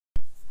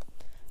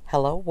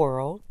Hello,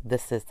 world.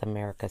 This is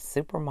America's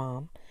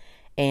Supermom,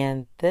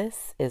 and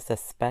this is a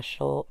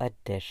special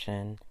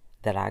edition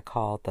that I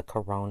call the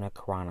Corona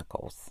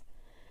Chronicles.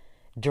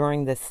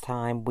 During this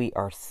time, we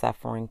are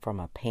suffering from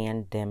a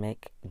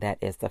pandemic that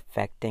is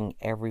affecting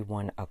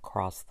everyone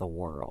across the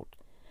world.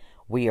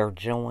 We are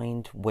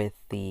joined with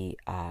the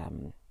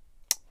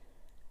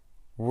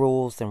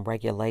rules and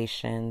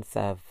regulations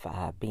of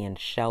being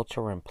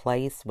shelter in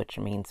place, which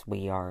means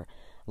we are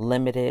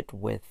limited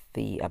with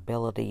the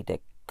ability to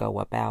go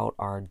about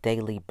our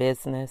daily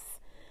business,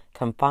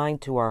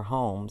 confined to our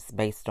homes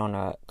based on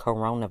a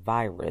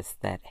coronavirus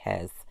that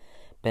has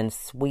been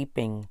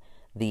sweeping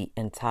the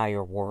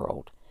entire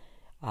world.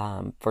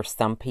 For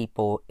some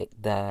people,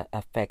 the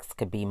effects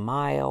could be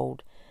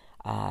mild.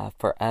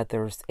 For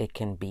others, it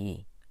can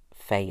be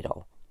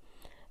fatal.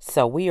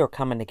 So we are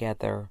coming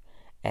together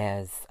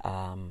as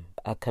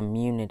a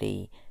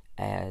community,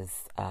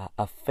 as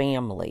a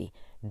family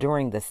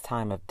during this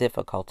time of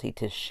difficulty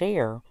to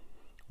share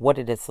what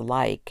it is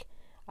like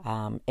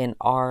in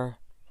our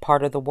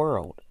part of the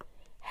world,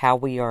 how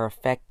we are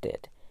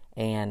affected,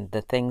 and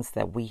the things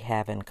that we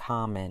have in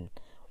common,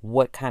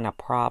 what kind of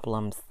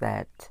problems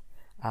that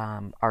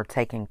are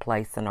taking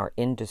place in our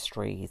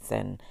industries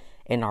and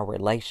in our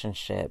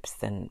relationships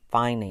and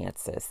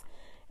finances,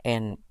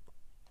 and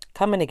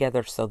coming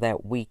together so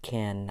that we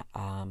can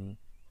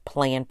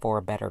plan for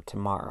a better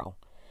tomorrow.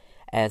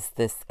 As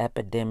this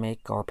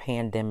epidemic or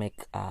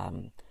pandemic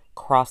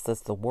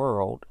crosses the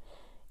world,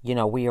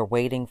 we are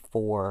waiting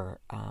for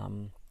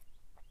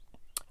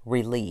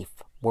relief.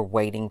 We're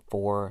waiting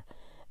for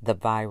the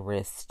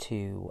virus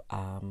to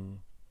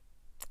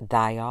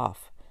die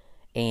off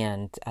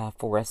and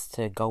for us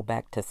to go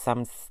back to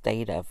some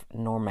state of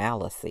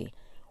normalcy,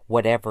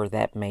 whatever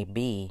that may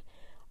be,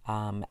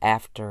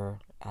 after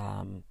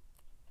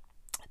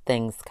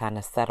things kind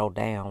of settle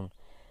down.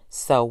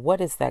 So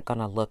what is that going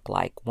to look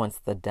like once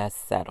the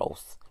dust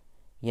settles?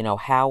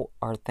 How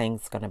are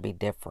things going to be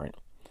different?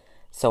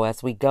 So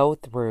as we go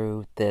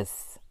through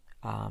this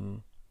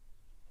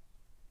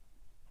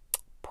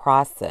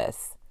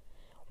process,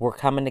 we're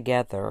coming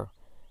together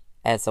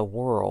as a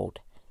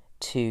world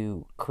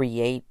to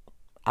create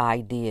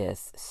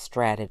ideas,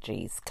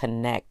 strategies,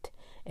 connect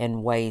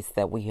in ways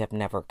that we have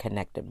never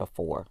connected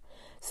before.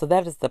 So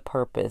that is the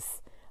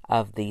purpose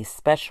of the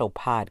special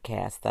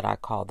podcast that I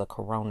call the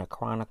Corona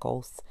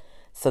Chronicles,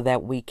 so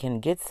that we can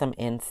get some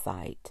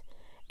insight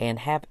and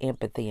have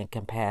empathy and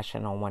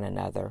compassion on one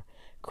another,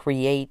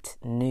 create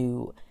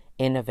new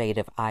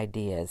innovative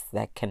ideas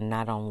that can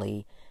not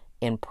only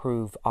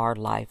improve our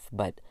life,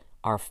 but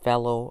our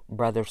fellow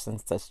brothers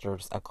and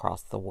sisters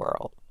across the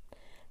world.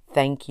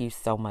 Thank you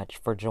so much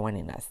for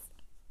joining us.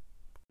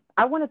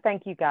 I want to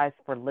thank you guys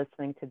for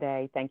listening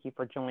today. Thank you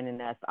for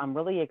joining us. I'm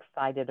really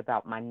excited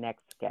about my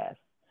next guest.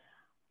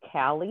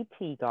 Callie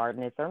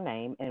Teegardin is her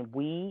name, and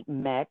we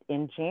met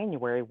in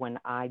January when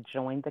I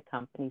joined the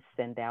company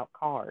Send Out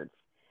Cards.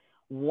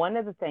 One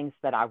of the things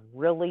that I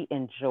really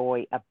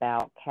enjoy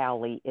about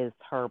Callie is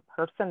her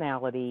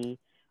personality,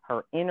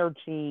 her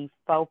energy,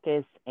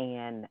 focus,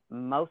 and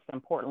most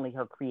importantly,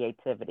 her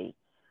creativity.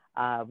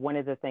 One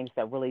of the things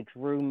that really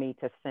drew me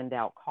to Send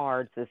Out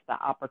Cards is the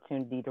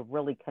opportunity to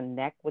really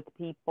connect with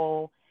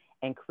people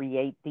and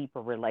create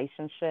deeper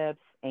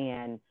relationships.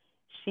 And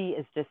she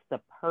is just the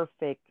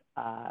perfect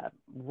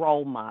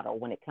role model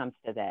when it comes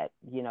to that.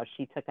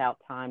 She took out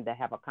time to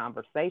have a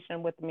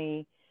conversation with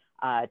me,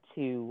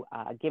 to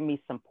give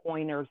me some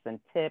pointers and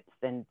tips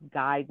and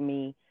guide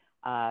me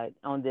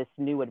on this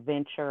new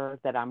adventure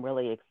that I'm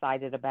really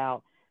excited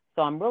about.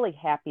 So I'm really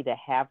happy to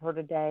have her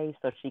today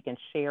so she can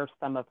share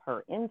some of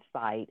her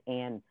insight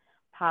and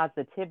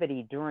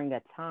positivity during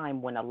a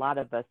time when a lot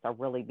of us are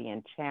really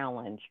being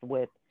challenged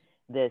with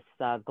this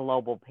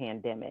global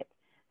pandemic.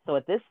 So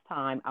at this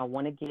time, I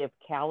want to give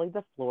Callie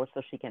the floor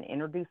so she can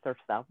introduce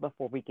herself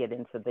before we get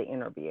into the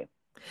interview.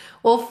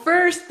 Well,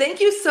 first, thank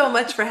you so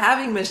much for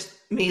having me,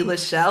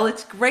 Lachelle.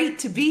 It's great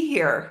to be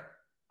here.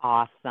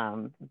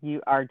 Awesome.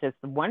 You are just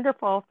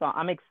wonderful. So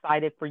I'm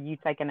excited for you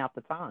taking out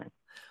the time.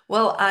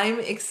 Well, I'm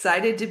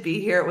excited to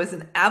be here. It was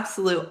an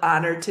absolute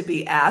honor to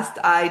be asked.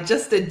 I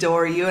just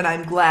adore you, and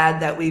I'm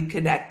glad that we've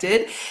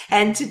connected.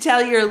 And to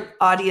tell your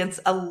audience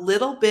a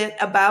little bit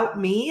about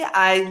me,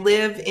 I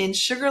live in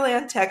Sugar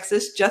Land,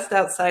 Texas, just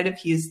outside of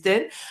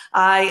Houston.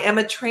 I am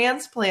a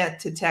transplant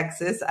to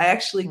Texas. I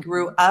actually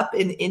grew up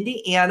in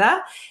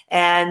Indiana,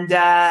 and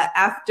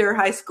after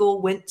high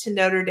school, went to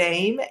Notre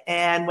Dame.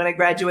 And when I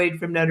graduated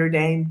from Notre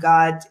Dame,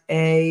 got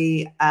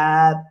a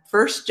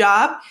first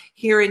job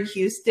here in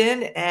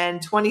Houston.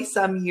 And 20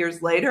 some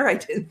years later, I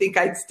didn't think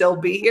I'd still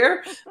be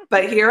here,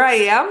 but here I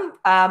am.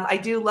 I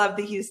do love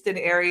the Houston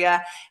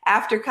area.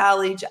 After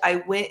college, I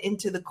went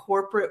into the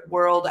corporate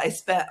world. I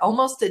spent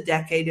almost a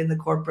decade in the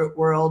corporate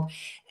world.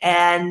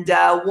 And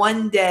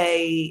one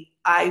day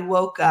I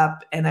woke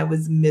up and I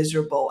was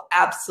miserable,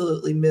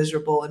 absolutely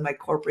miserable in my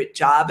corporate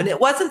job. And it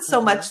wasn't so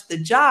much the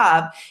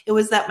job, it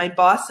was that my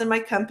boss and my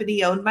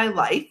company owned my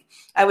life.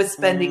 I was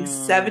spending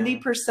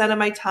 70% of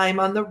my time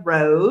on the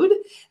road,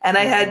 and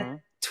I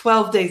had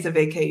 12 days of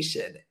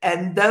vacation.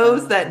 And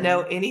those that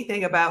know Mm-hmm.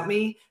 anything about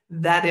me,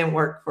 that didn't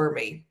work for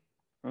me.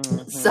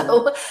 Mm-hmm.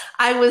 So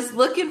I was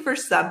looking for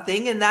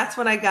something, and that's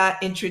when I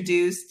got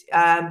introduced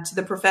to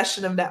the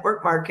profession of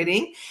network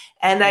marketing.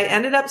 And I Mm-hmm.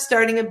 ended up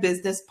starting a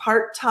business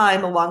part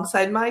time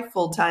alongside my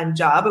full time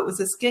job. It was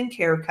a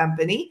skincare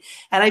company,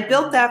 and I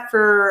built Mm-hmm. that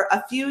for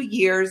a few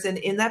years. And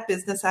in that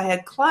business, I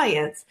had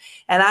clients,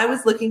 and I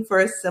was looking for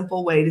a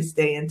simple way to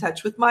stay in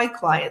touch with my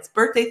clients.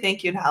 Birthday,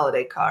 thank you, and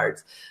holiday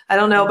cards. I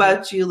don't know Mm-hmm.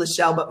 about you,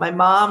 Lachelle, but my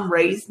mom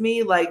raised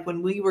me like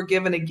when we were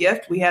given a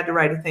gift, we had to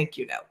write a thank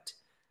you note.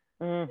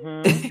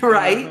 Mm-hmm.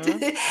 Right?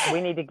 Mm-hmm.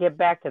 We need to get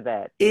back to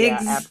that.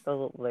 Yeah, Ex-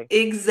 absolutely.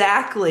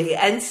 exactly.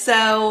 And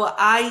so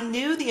I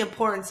knew the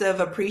importance of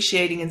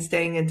appreciating and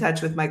staying in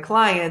touch with my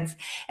clients.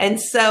 And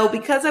so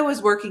because I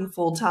was working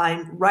full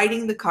time,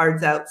 writing the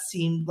cards out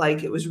seemed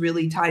like it was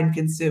really time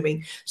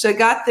consuming. So I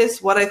got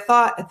this, what I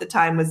thought at the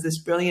time was this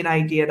brilliant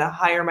idea to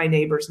hire my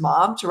neighbor's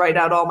mom to write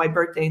out all my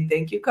birthday and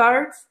thank you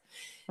cards.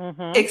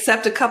 Mm-hmm.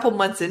 Except a couple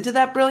months into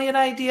that brilliant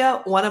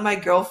idea, one of my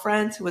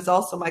girlfriends, who was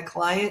also my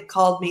client,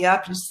 called me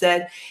up and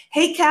said,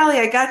 "Hey, Callie,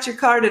 I got your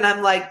card." And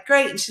I'm like,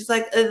 "Great." And she's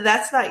like,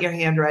 "That's not your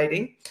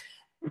handwriting."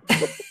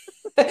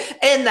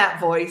 In that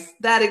voice,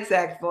 that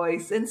exact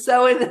voice. And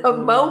so in a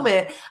Mm-hmm.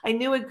 moment, I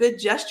knew a good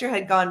gesture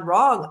had gone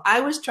wrong. I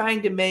was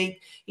trying to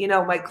make,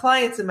 my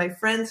clients and my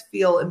friends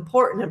feel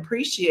important,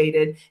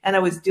 appreciated, and I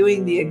was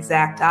doing the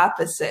exact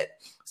opposite.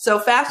 So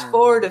fast Mm-hmm.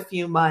 forward a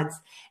few months,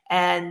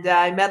 and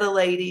I met a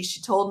lady.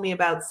 She told me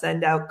about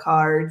send out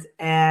cards,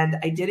 and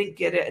I didn't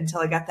get it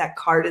until I got that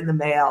card in the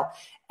mail.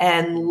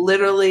 And Mm-hmm.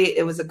 literally,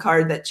 it was a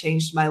card that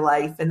changed my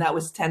life. And that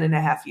was 10 and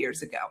a half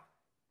years ago.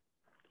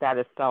 That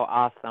is so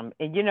awesome.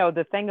 And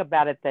the thing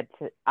about it that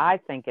I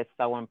think is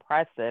so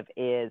impressive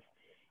is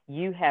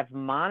you have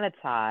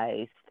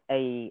monetized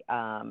a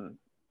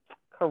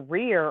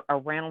career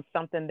around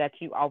something that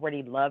you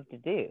already love to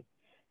do.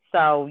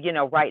 So,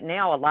 right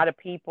now, a lot of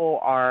people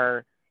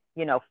are,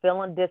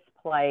 feeling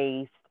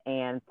displaced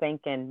and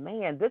thinking,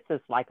 man, this is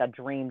like a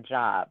dream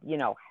job.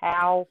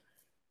 How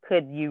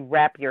could you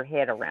wrap your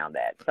head around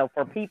that? So,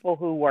 for people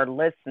who are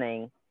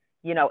listening,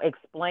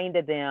 explain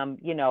to them,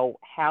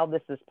 how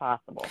this is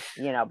possible,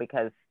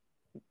 because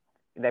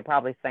they're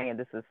probably saying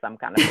this is some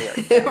kind of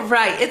fairy tale.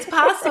 Right. It's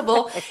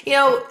possible.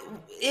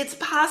 It's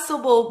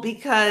possible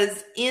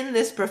because in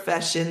this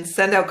profession,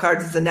 Send Out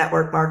Cards is a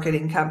network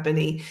marketing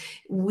company.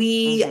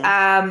 We,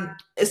 Mhm.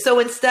 so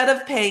instead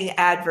of paying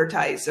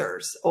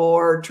advertisers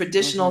or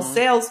traditional Mhm.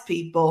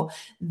 salespeople,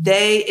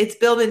 it's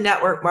built in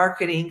network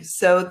marketing.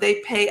 So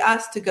they pay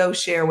us to go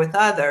share with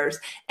others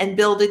and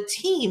build a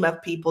team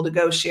of people to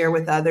go share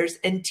with others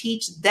and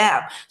teach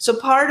them. So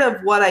part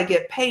of what I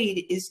get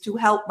paid is to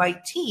help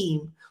my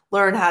team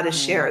learn how to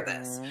share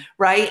this, Mhm.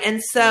 right?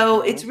 And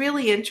so it's Mhm.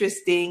 really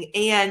interesting.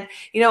 And,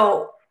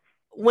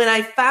 when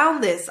I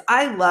found this,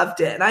 I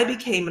loved it. And I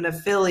became an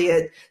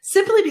affiliate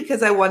simply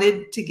because I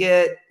wanted to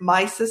get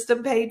my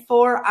system paid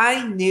for.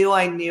 I knew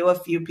a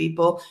few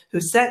people who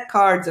sent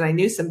cards, and I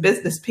knew some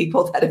business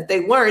people that if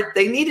they weren't,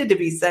 they needed to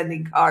be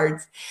sending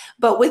cards.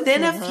 But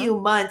within a Mhm. few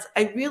months,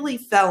 I really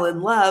fell in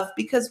love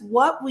because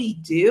what we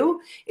do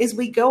is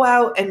we go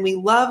out and we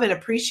love and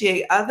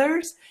appreciate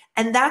others.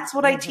 And that's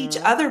what I teach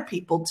Mhm. other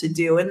people to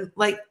do. And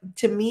like,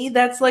 to me,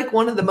 that's like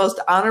one of the most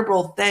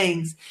honorable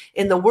things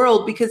in the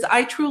world because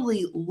I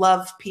truly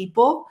love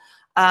people.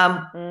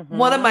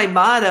 One of Mhm. my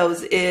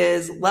mottos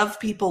is love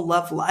people,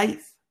 love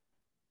life.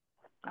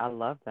 I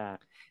love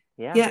that.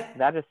 Yeah, Yeah.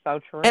 that is so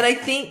And true. I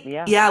think,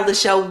 Yeah. yeah,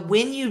 Lachelle,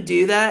 when you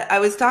do that, I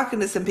was talking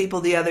to some people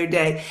the other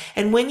day,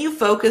 and when you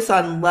focus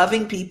on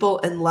loving people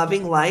and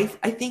loving life,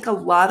 I think a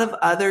lot of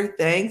other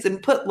things,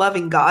 and put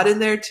loving God in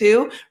there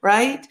too,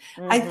 right?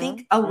 I think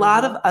Mhm. a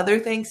lot of Mhm. other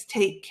things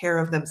take care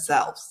of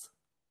themselves.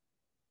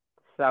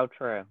 So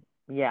true.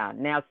 Yeah.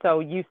 Now, so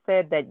you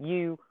said that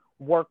you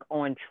work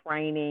on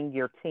training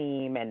your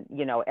team and,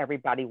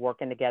 everybody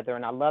working together,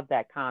 and I love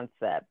that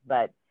concept.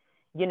 But,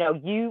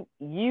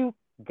 you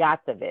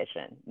got the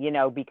vision,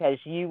 because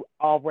you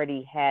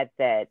already had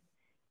that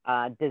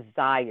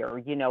desire.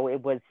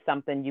 It was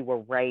something you were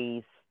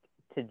raised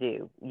to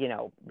do,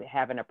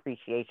 have an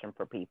appreciation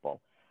for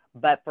people.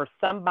 But for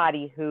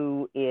somebody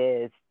who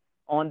is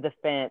on the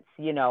fence,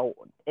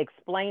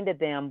 explain to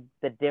them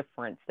the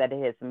difference that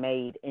it has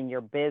made in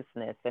your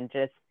business and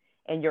just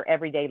in your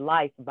everyday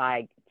life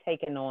by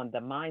taking on the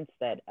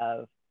mindset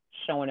of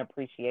showing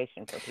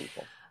appreciation for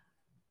people.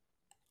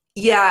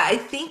 Yeah, I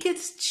think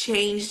it's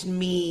changed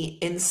me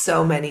in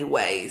so many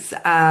ways.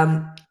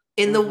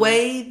 In the Mhm.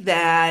 way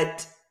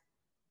that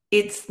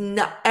it's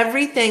not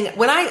everything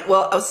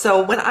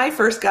so when I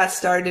first got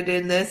started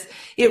in this,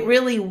 it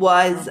really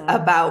was Mhm.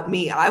 about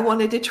me. I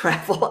wanted to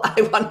travel.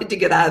 I wanted to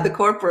get out of the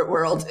corporate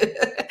world.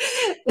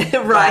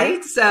 Right?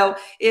 Right? So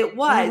it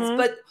was, Mhm.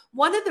 but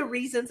one of the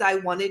reasons I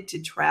wanted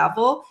to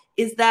travel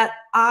is that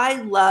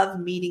I love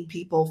meeting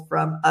people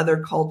from other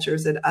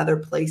cultures and other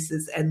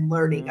places and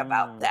learning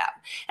about Mm. them.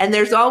 And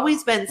there's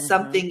always been Mhm.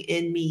 something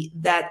in me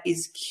that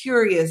is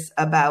curious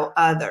about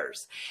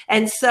others.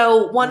 And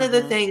so one of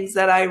the Mhm. things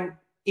that I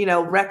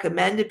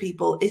recommend to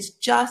people is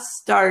just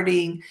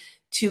starting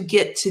to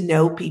get to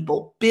know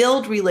people,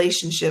 build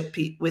relationship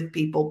with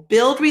people,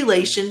 build Mm-hmm.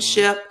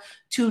 relationship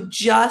to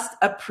just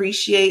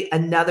appreciate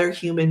another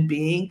human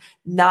being,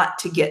 not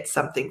to get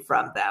something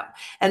from them.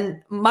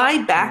 And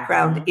my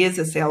background Mm-hmm. is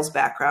a sales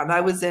background.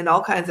 I was in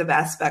all kinds of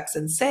aspects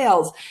in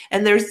sales.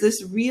 And there's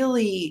this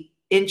really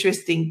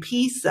interesting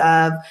piece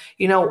of,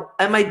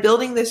 am I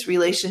building this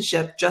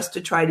relationship just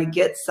to try to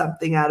get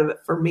something out of it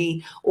for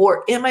me?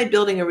 Or am I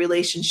building a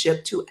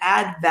relationship to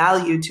add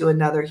value to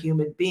another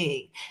human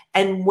being?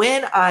 And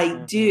when I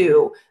Mm-hmm.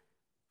 do,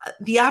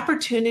 the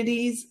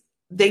opportunities,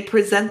 they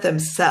present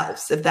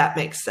themselves, if that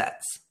makes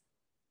sense.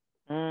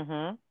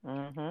 Mm-hmm.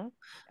 Mm-hmm.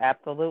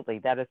 Absolutely.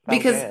 That is so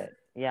Because good.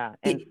 Yeah.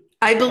 And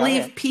I go ahead.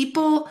 believe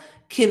people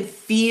can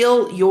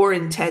feel your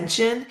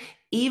intention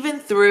even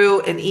through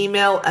an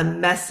email, a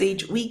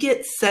message. We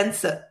get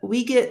sense.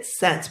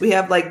 We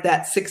have like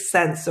that sixth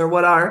sense, or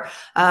what our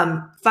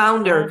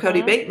founder Cody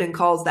Mm-hmm. Bateman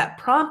calls that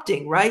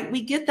prompting. Right?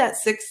 We get that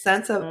sixth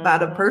sense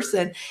about a Mm-hmm.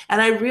 person,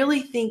 and I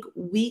really think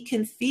we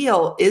can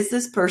feel: is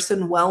this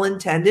person well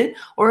intended,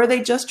 or are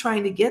they just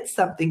trying to get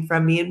something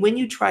from me? And when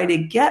you try to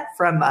get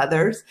from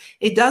others,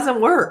 it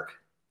doesn't work.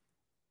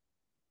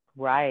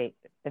 Right.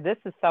 This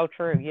is so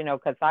true,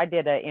 because I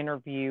did an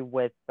interview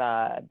with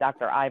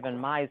Dr. Ivan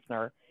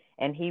Meisner,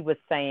 and he was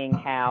saying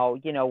how,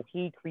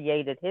 he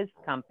created his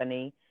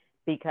company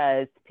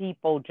because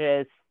people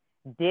just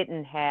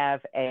didn't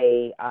have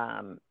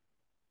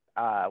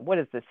what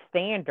is the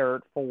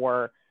standard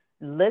for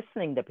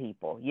listening to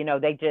people.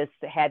 They just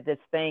had this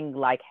thing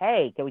like,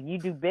 hey, can you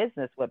do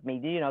business with me?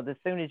 As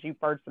soon as you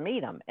first meet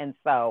them. And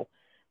so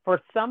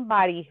for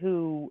somebody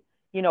who,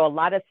 a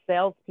lot of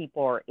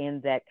salespeople are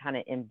in that kind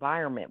of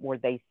environment where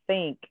they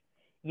think,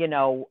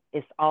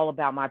 it's all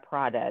about my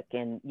product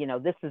and,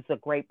 this is a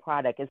great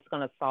product. It's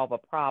going to solve a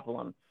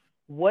problem.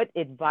 What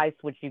advice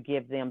would you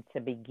give them to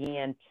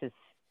begin to,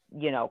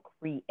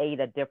 create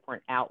a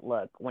different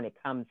outlook when it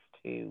comes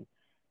to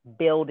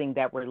building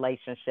that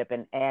relationship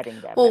and adding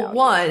that Well, value?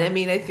 one, I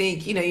mean, I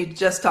think, you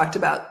just talked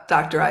about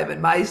Dr.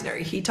 Ivan Meisner.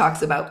 He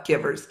talks about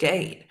giver's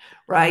gain,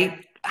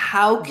 right?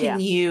 How can Yeah.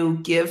 you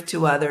give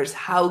to others?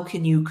 How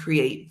can you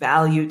create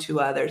value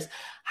to others?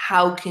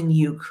 How can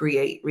you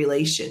create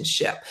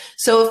relationship?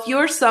 So if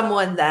you're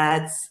someone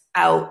that's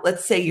out,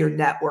 let's say you're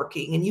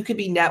networking, and you could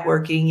be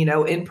networking,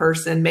 in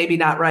person, maybe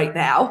not right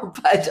now,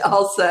 but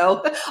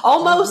also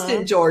almost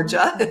in Mhm.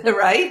 Georgia,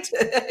 right?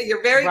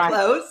 You're very Right.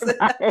 close.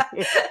 Right.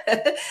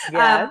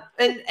 Yes.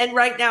 And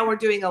right now we're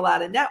doing a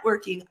lot of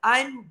networking.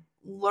 I'm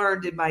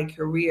learned in my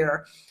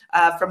career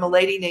from a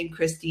lady named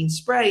Christine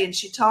Spray, and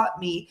she taught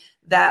me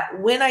that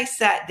when I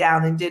sat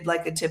down and did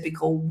like a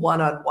typical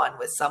one-on-one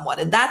with someone,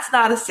 and that's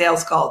not a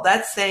sales call,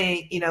 that's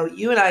saying,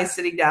 you and I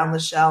sitting down,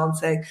 Lachelle, and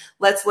saying,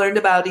 let's learn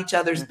about each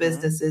other's Mhm.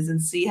 businesses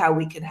and see how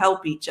we can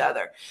help each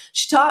other.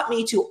 She taught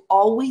me to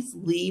always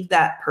leave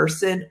that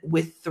person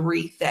with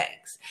three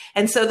things.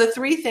 And so the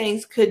three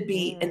things could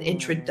be an Mm.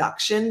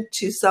 introduction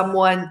to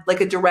someone, like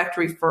a direct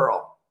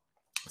referral.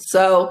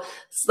 So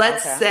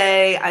let's Okay.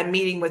 say I'm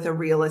meeting with a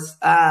realist.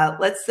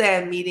 Let's say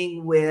I'm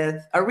meeting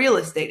with a real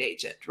estate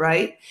agent,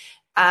 right?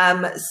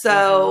 Mhm.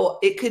 So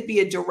it could be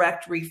a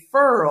direct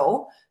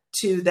referral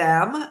to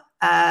them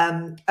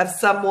of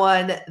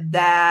someone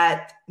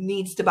that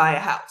needs to buy a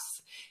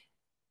house,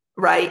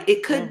 right?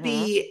 It could Mhm.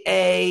 be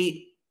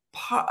a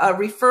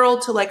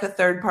referral to like a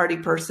third party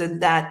person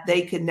that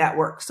they could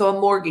network. So a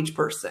mortgage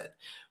person,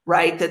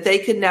 right? That they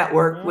could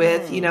network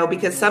with, Mm.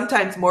 because Mhm.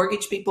 sometimes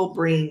mortgage people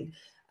bring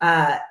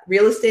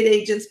real estate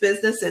agents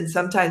business, and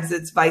sometimes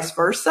it's vice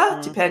versa,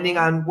 depending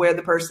Mhm. on where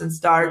the person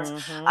starts.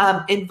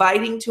 Mhm.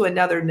 Inviting to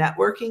another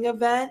networking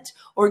event,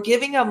 or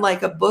giving them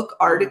like a book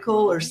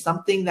article or Mhm.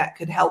 something that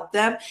could help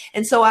them.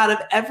 And so out of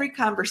every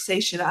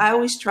conversation, I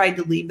always tried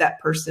to leave that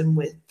person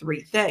with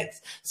three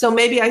things. So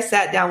maybe I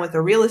sat down with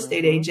a real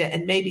estate Mhm. agent,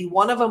 and maybe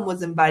one of them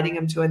was inviting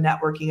him to a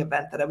networking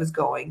event that I was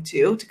going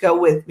to go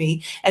with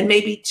me. And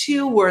maybe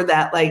two were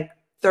that like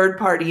third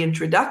party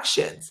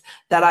introductions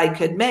that I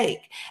could make.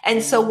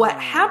 And so what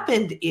Mm.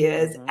 happened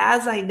is, Mhm.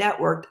 as I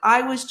networked,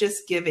 I was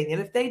just giving.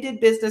 And if they did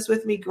business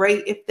with me,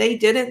 great. If they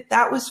didn't,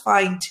 that was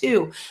fine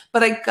too.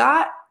 But I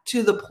got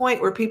to the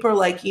point where people are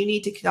like, you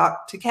need to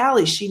talk to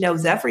Callie. She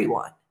knows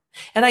everyone.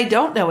 And I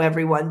don't know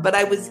everyone, but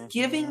I was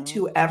giving Mhm.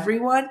 to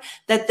everyone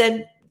that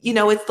then,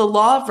 it's the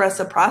law of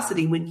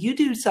reciprocity. Mhm. When you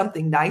do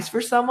something nice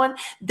for someone,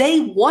 they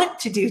want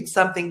to do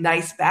something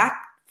nice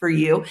back for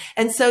you.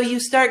 And so you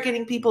start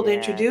getting people to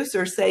Yes. introduce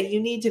her, say, you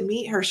need to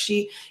meet her.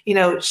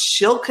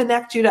 She'll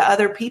connect you to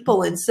other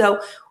people. And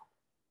so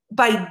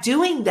by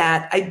doing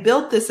that, I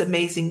built this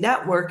amazing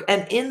network,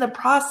 and in the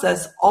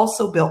process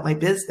also built my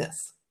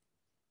business.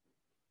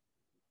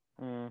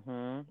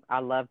 I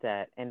love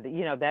that. And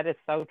that is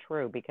so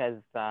true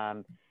because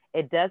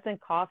it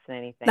doesn't cost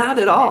anything to Not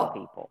at connect all.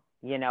 people,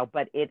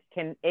 but it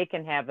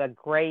can have a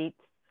great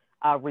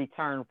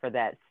return for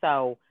that.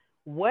 So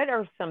what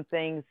are some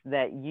things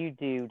that you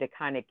do to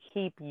kind of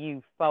keep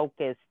you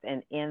focused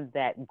and in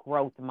that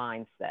growth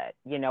mindset?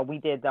 We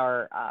did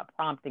our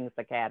Promptings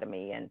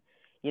Academy, and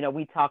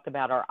We talked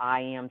about our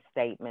I am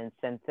statements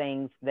and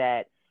things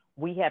that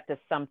we have to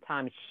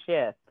sometimes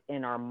shift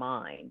in our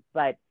mind.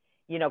 But,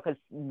 because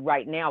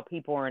right now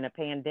people are in a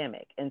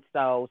pandemic. And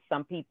so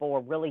some people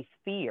are really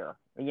fear,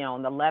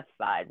 on the left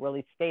side,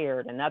 really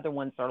scared. And other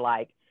ones are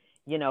like,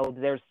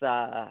 there's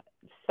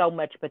so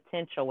much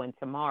potential in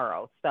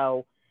tomorrow.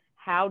 So,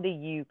 how do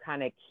you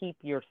kind of keep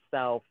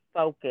yourself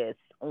focused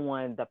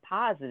on the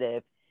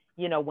positive,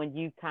 when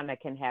you kind of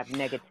can have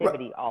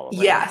negativity all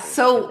around Yeah. you?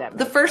 So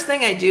the first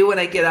thing I do when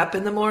I get up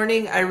in the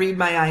morning, I read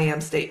my I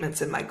am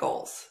statements and my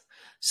goals.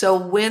 So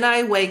when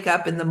I wake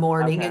up in the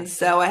morning, Okay. and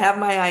so I have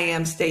my I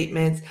am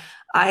statements,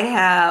 I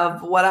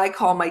have what I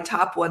call my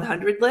top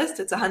 100 list.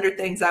 It's 100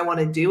 things I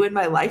want to do in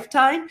my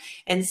lifetime.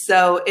 And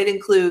so it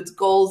includes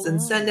goals and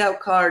send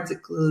out cards. It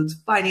includes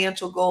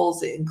financial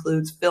goals. It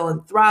includes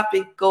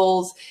philanthropic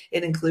goals.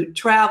 It includes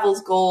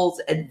travels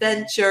goals,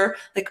 adventure,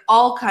 like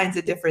all kinds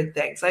of different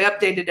things. I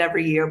update it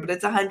every year, but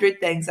it's 100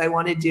 things I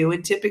want to do.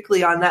 And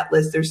typically on that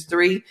list, there's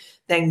 3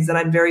 things that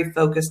I'm very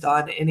focused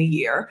on in a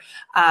year.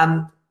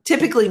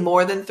 Typically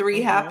more than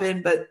 3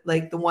 happen, but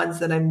like the ones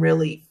that I'm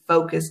really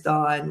focused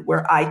on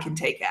where I can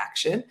take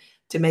action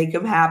to make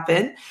them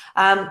happen.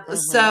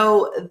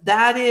 So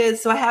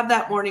I have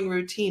that morning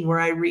routine where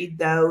I read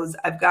those.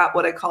 I've got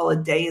what I call a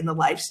day in the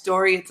life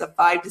story. It's a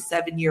 5 to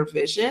 7 year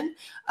vision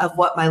of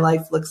what my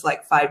life looks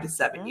like 5 to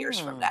 7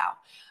 years from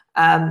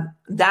now.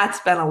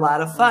 That's been a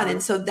lot of fun.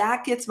 And so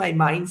that gets my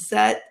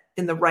mindset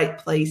in the right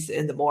place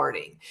in the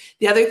morning.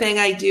 The other thing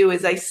I do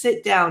is I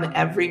sit down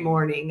every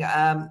morning.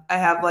 I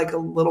have like a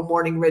little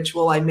morning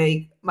ritual. I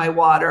make my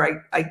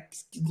water. I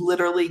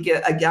literally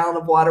get a gallon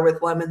of water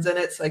with lemons in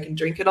it so I can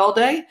drink it all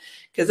day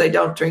because I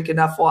don't drink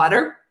enough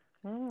water.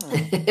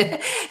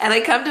 And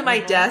I come to my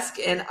desk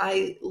and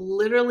I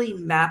literally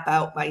map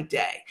out my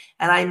day,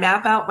 and I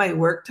map out my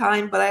work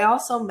time, but I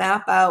also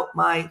map out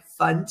my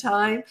fun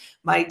time,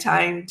 my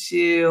time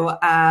to,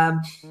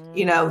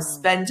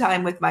 spend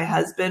time with my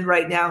husband.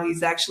 Right now,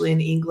 he's actually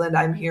in England.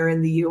 I'm here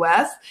in the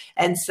US.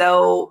 And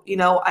so,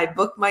 I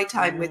book my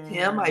time with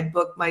him. I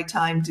book my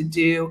time to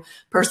do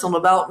personal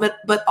development,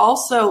 but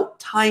also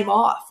time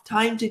off,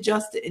 time to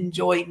just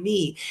enjoy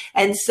me.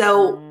 And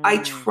so I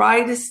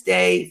try to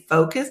stay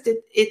focused.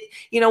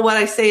 What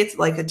I say, it's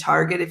like a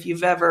target. If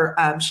you've ever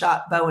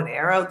shot bow and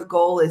arrow, the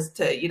goal is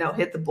to,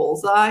 hit the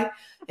bullseye.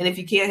 And if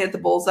you can't hit the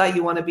bullseye,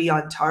 you want to be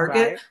on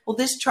target. Right. Well,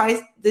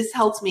 this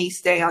helps me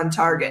stay on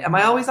target. Am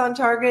I always on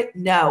target?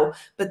 No,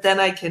 but then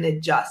I can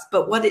adjust.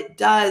 But what it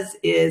does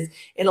is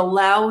it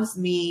allows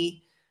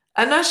me,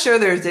 I'm not sure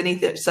there's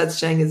any such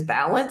thing as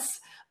balance,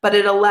 but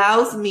it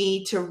allows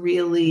me to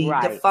really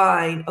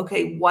define,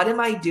 okay, what am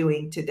I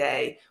doing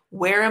today?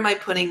 Where am I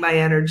putting my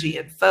energy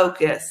and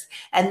focus?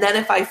 And then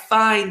if I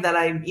find that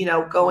I'm,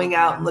 going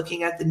out and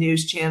looking at the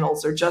news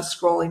channels or just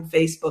scrolling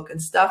Facebook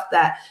and stuff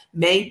that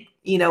may,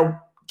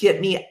 get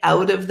me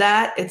out of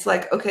that, it's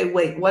like, okay,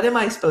 wait, what am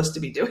I supposed to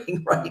be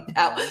doing right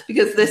now?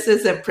 Because this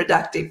isn't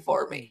productive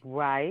for me.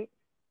 Right.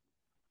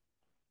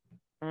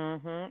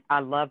 I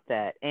love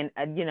that. And,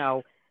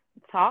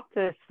 talk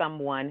to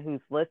someone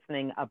who's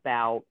listening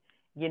about,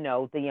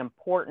 the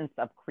importance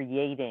of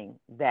creating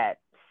that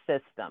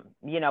system,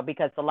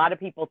 because a lot of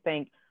people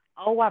think,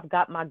 oh, I've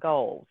got my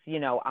goals.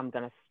 I'm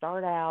going to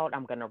start out,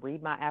 I'm going to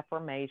read my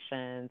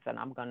affirmations, and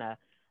I'm going to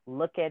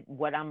look at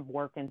what I'm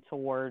working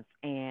towards.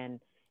 And,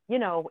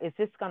 is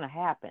this going to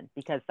happen?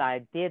 Because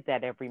I did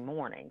that every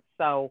morning.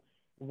 So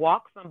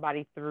walk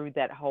somebody through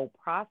that whole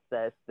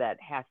process that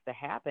has to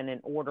happen in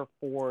order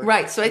for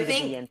So I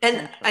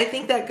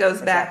think that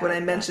goes back when I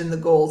mentioned the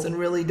goals and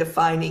really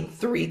defining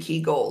 3 key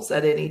goals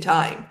at any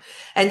time.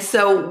 And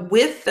so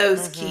with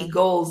those key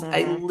goals,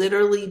 I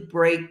literally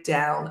break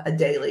down a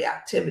daily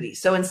activity.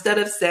 So instead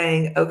of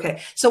saying,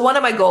 okay, so one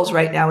of my goals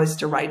right now is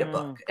to write a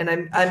book, and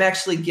I'm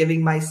actually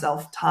giving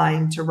myself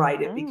time to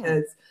write it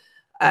because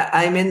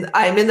I'm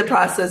in the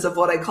process of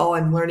what I call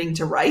I'm learning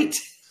to write.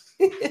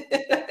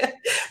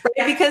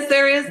 Right? Because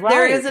there is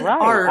an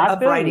art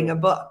of writing a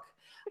book.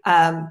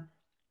 And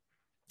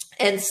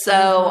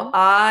so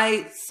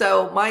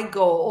my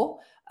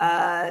goal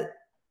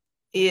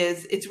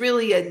is, it's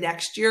really a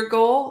next year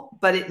goal,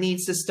 but it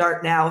needs to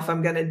start now if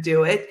I'm going to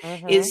do it,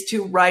 is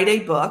to write a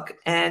book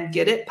and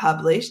get it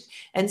published.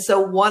 And so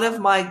one of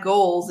my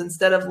goals,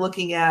 instead of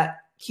looking at,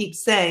 keep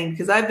saying,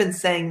 because I've been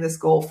saying this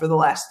goal for the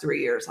last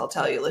 3 years, I'll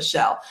tell you,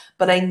 Lachelle,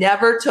 but I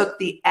never took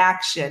the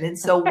action. And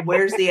so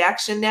where's the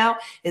action now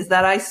is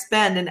that I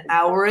spend an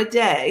hour a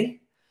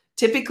day,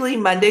 typically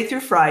Monday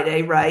through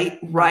Friday, right?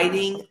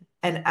 Writing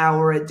an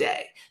hour a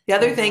day. The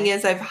other thing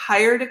is I've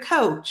hired a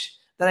coach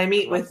that I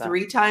meet with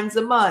 3 times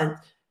a month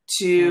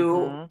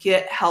to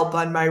get help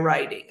on my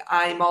writing.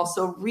 I'm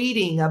also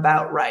reading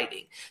about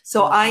writing.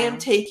 So I am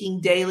taking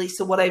daily.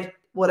 So what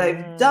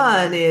I've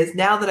done is,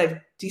 now that I've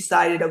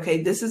decided,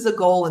 okay, this is a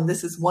goal and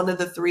this is one of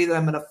the 3 that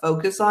I'm going to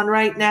focus on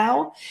right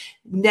now.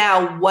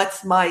 Now,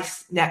 what's my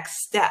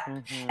next step?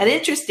 And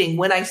interesting,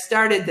 when I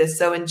started this,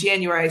 so in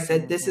January, I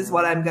said, this is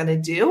what I'm going to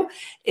do,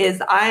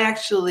 is I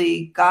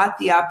actually got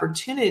the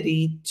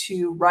opportunity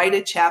to write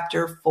a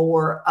chapter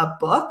for a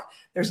book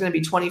There's going to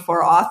be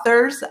 24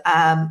 authors.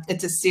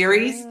 It's a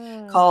series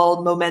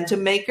called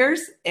Momentum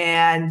Makers,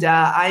 and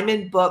I'm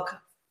in book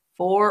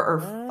 4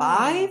 or 5.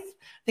 I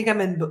think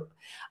I'm in book.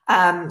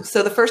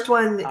 So the first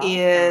one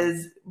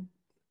is,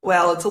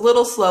 well, it's a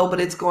little slow,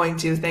 but it's going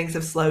to. Things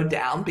have slowed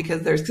down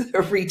because there's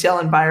a retail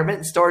environment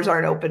and stores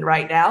aren't open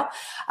right now.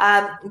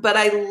 But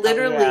I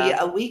literally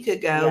a week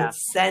ago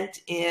sent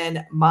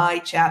in my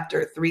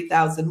chapter,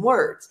 3,000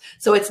 words.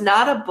 So it's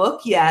not a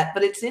book yet,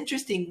 but it's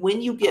interesting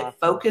when you get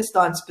focused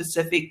on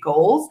specific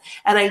goals.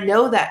 And I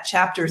know that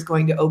chapter is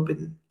going to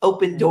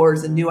open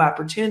doors and new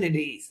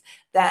opportunities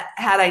that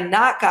had I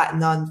not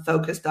gotten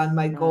focused on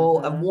my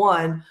goal of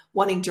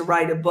wanting to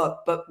write a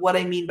book. But what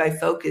I mean by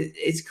focus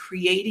is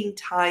creating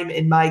time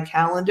in my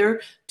calendar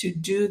to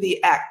do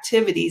the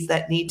activities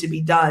that need to be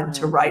done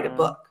to write a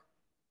book.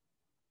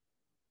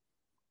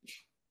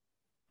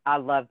 I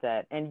love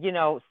that. And,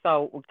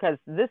 so because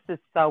this is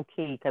so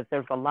key, because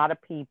there's a lot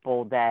of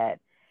people that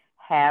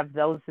have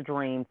those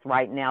dreams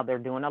right now. They're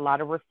doing a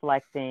lot of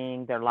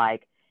reflecting. They're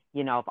like,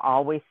 I've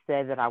always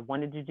said that I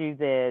wanted to do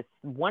this.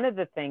 One of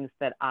the things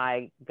that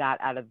I got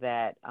out of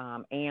that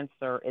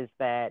answer is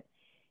that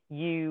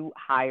you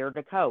hired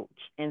a coach.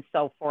 And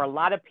so for a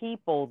lot of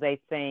people,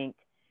 they think,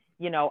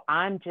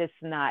 I'm just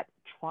not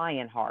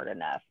trying hard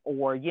enough.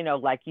 Or,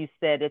 like you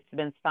said, it's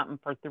been something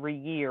for 3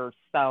 years.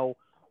 So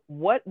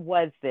what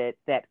was it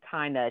that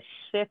kind of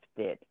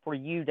shifted for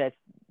you to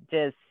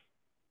just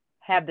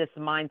have this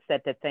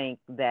mindset to think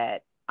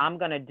that I'm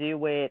going to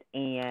do it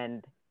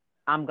and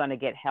I'm going to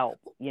get help,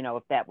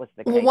 if that was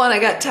the case? Well, one, I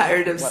got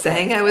tired of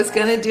saying I was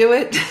going to do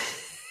it.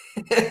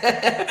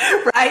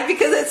 Right?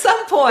 Because at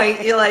some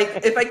point you're like,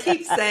 if I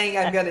keep saying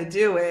I'm going to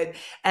do it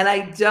and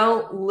I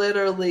don't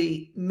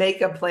literally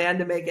make a plan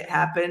to make it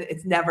happen,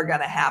 it's never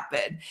going to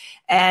happen.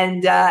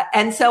 And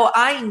so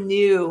I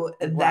knew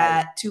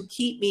that to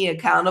keep me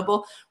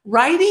accountable,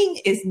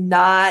 writing is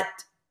not,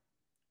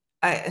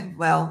 I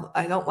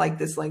don't like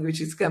this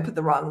language. It's going to put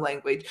the wrong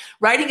language.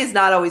 Writing has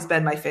not always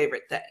been my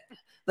favorite thing.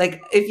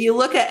 Like if you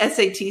look at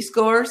SAT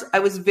scores, I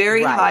was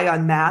very high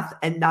on math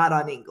and not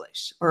on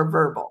English or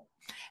verbal.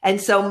 And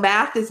so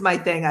math is my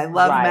thing. I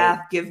love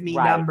math. Give me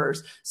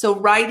numbers. So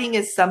writing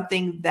is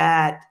something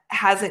that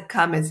hasn't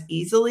come as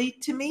easily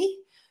to me.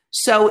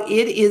 So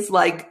it is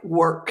like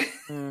work.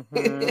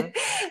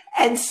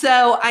 And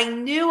so I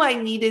knew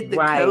I needed the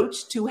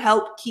coach to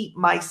help keep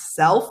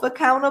myself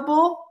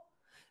accountable.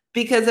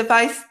 Because if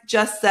I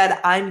just said,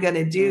 I'm going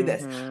to do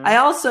this, I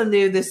also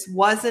knew this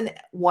wasn't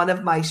one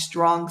of my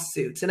strong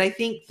suits. And I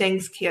think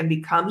things can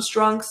become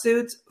strong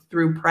suits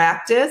through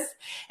practice.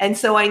 And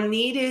so I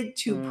needed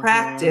to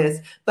practice,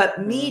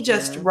 but me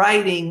just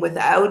writing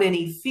without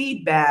any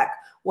feedback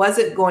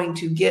wasn't going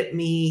to get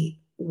me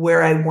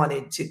where I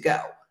wanted to go.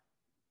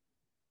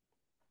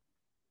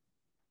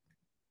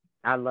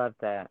 I love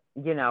that.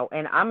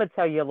 And I'm going to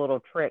tell you a little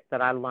trick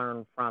that I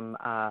learned from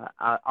an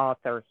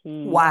author.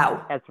 He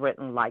has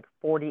written like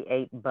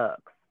 48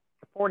 books,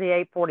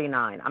 48,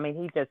 49. I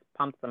mean, he just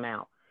pumps them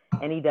out.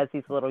 And he does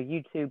these little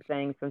YouTube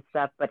things and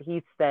stuff. But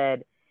he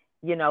said,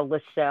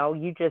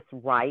 Lachelle, you just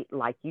write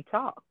like you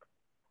talk.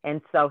 And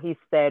so he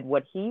said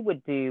what he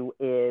would do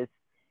is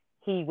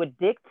he would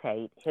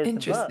dictate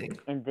his book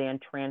and then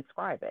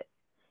transcribe it.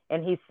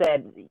 And he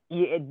said,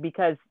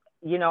 because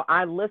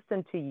I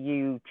listen to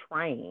you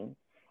train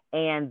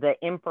and the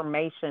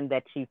information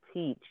that you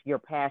teach, you're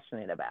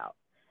passionate about.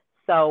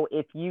 So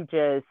if you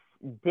just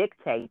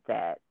dictate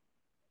that,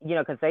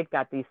 because they've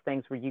got these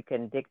things where you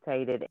can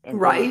dictate it and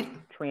it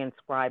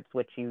transcribes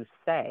what you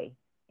say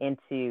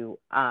into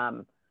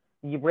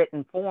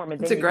written form. And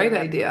then it's a great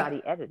idea.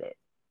 Somebody edit it.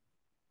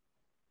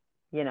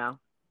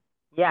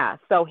 Yeah.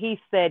 So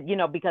he said,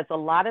 because a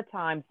lot of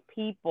times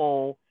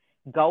people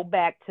go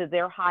back to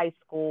their high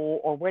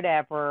school or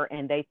whatever,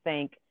 and they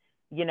think,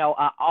 an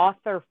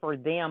author for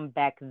them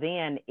back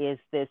then is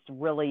this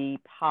really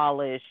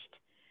polished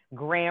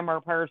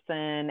grammar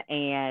person.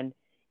 And,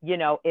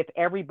 if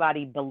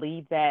everybody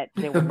believed that,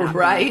 there would not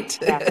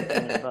be half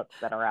as many books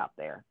that are out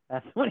there.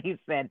 That's what he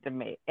said to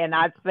me. And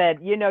I said,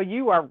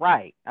 you are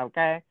right.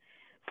 Okay.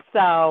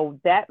 So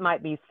that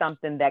might be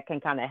something that can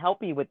kind of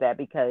help you with that,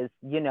 because,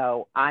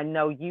 I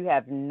know you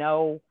have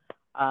no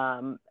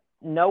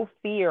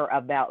fear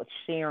about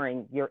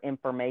sharing your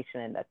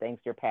information and the things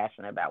you're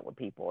passionate about with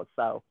people.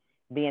 So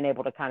being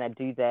able to kind of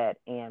do that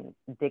and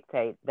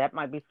dictate, that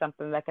might be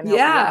something that can help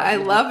you out. I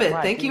love it.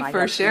 Thank you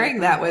for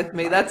sharing that with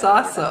me. That's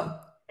awesome.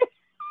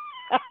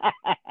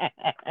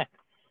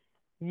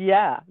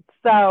 Yeah.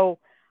 So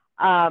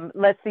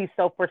let's see.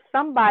 So for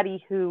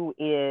somebody who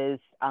is,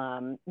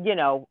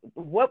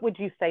 what would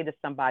you say to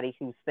somebody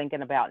who's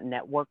thinking about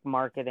network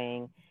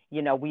marketing?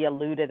 We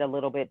alluded a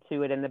little bit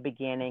to it in the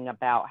beginning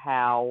about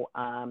how,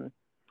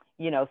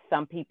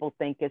 some people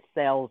think it's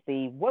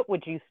salesy. What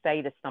would you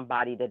say to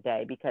somebody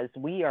today? Because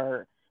we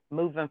are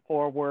moving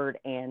forward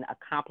and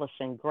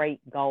accomplishing great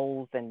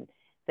goals and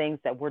things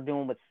that we're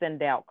doing with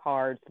send out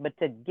cards, but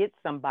to get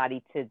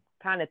somebody to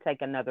kind of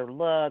take another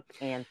look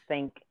and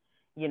think,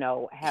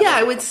 have Yeah, a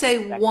I would different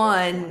say perspective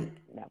on one,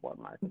 network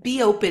marketing.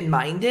 be open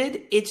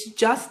minded. It's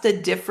just a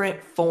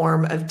different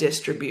form of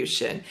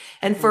distribution.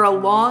 And for a Mm-hmm.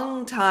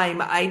 long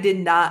time, I did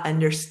not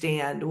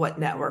understand what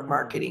network Mm.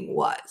 marketing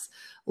was,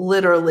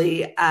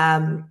 literally.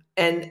 And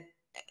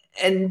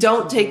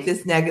don't take Mm-hmm.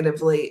 this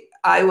negatively.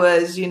 I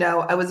was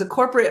a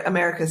corporate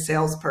America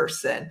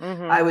salesperson.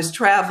 I Mm-hmm. was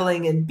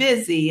traveling and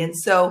busy. And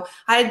so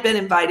I had been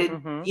invited,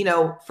 Mm-hmm.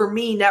 for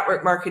me,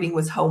 network marketing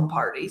was home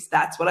parties.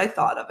 That's what I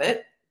thought of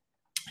it.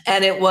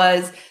 And it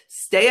was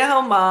stay at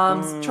home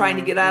moms trying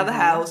to get out of the Mm-hmm.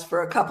 house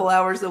for a couple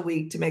hours a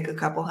week to make a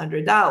couple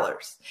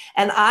 $100s.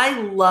 And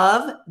I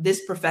love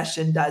this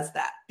profession does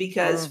that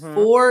because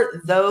Mm-hmm. for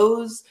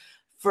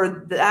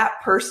that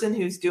person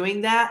who's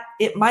doing that,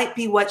 it might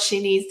be what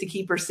she needs to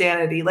keep her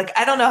sanity. Like,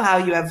 I don't know how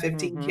you have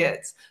 15 Mm-hmm.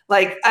 kids.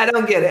 Like, I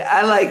don't get it.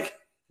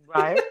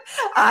 Right.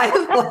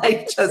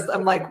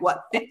 I'm like,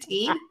 what,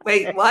 15?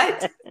 Wait,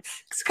 what?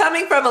 It's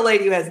coming from a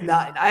lady who has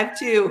none. I have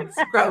two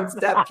grown I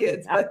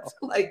stepkids, but know.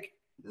 like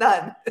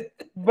none.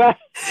 But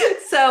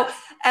So,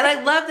 and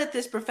I love that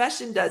this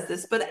profession does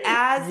this, but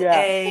as yeah.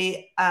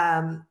 a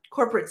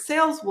corporate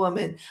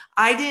saleswoman,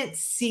 I didn't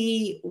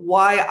see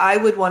why I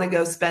would want to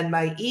go spend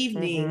my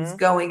evenings Mm-hmm.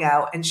 going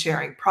out and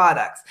sharing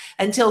products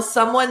until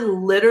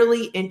someone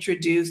literally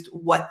introduced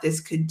what this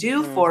could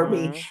do for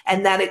me Mm-hmm.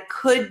 and that it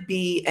could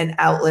be an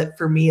outlet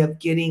for me of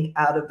getting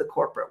out of the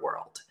corporate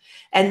world.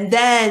 And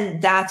then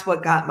that's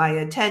what got my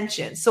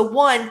attention. So,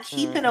 one,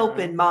 keep an Mm-hmm.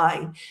 open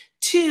mind.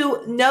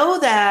 Two, know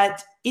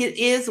that it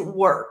is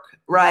work,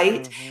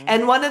 right? Mm-hmm.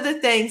 And one of the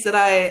things that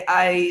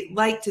I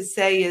like to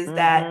say is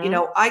that,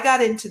 Mm-hmm. I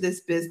got into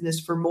this business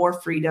for more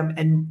freedom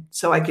and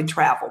so I could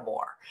travel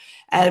more.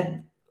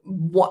 And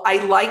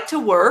I like to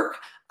work,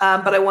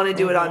 but I want to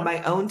do it on Mm-hmm.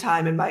 my own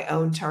time and my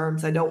own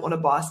terms. I don't want a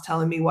boss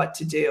telling me what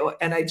to do.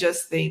 And I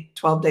just think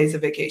 12 days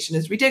of vacation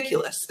is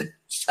ridiculous.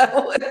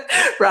 So,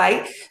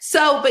 right.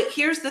 So, but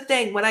here's the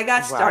thing, when I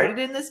got Right. started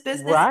in this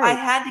business, I Right.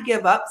 had to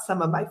give up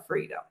some of my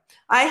freedom.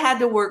 I had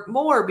to work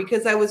more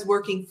because I was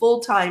working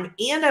full time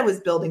and I was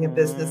building a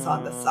business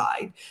on the Mm.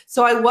 side.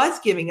 So I was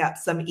giving up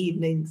some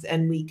evenings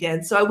and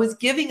weekends. So I was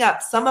giving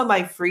up some of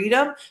my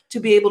freedom to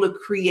be able to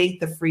create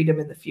the freedom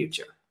in the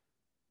future.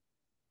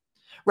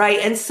 Right.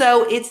 And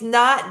so it's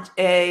not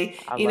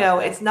I love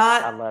that. it's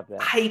not I love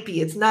that. hypey.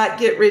 It's not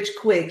get rich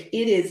quick.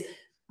 It is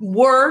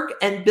work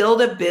and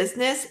build a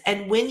business.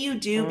 And when you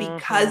do,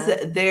 because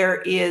Mm-hmm.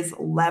 there is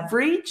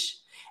leverage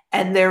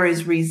and there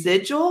is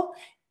residual,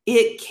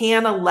 it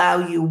can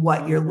allow you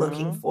what you're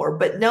looking Mm-hmm. for.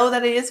 But know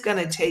that it is going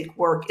to take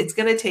work. It's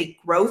going to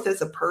take growth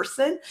as a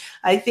person.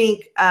 I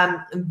think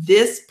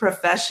this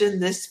profession,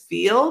 this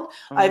field,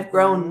 I've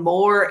grown Mm-hmm.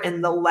 more in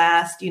the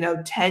last,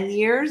 10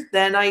 years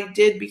than I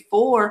did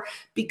before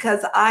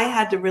because I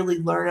had to really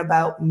learn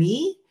about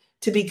me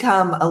to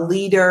become a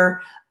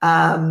leader.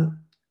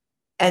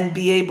 And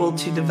be able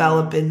to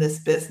develop Mm. in this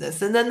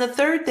business. And then the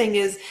third thing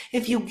is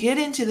if you get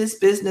into this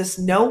business,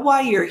 know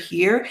why you're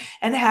here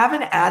and have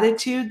an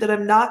attitude that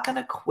I'm not going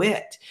to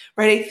quit,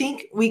 right? I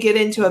think we get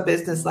into a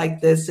business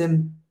like this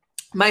and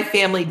my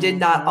family did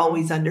not Mm-hmm.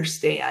 always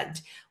understand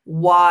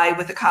why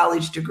with a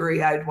college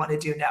degree I'd want to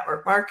do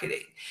network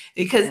marketing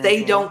because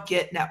they Mm-hmm. don't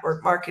get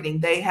network marketing.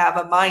 They have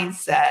a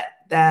mindset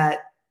that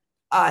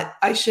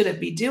I shouldn't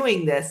be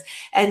doing this.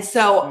 And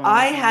so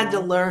I had to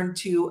Mm-hmm. learn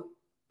to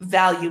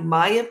value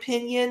my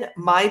opinion,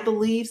 my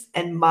beliefs,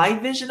 and my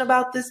vision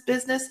about this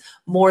business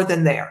more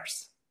than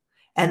theirs.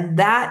 And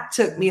that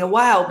took me a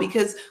while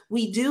because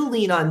we do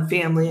lean on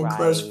family and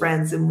close Right.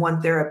 friends and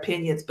want their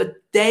opinions, but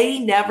they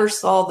never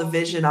saw the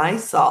vision I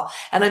saw.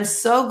 And I'm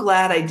so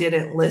glad I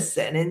didn't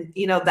listen. And,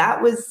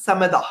 that was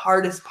some of the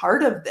hardest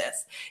part of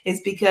this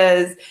is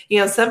because,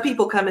 some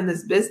people come in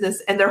this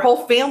business and their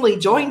whole family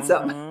joins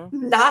them. Mm-hmm.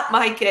 Not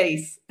my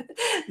case.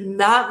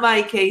 Not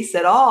my case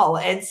at all.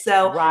 And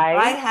so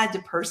I Right. had to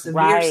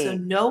persevere. So Right.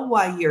 know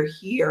why you're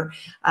here.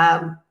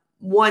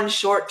 One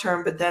short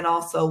term, but then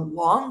also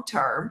long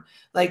term.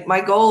 Like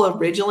my goal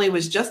originally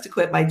was just to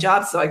quit my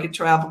job so I could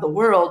travel the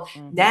world.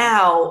 Mm-hmm.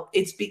 Now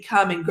it's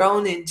become and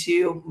grown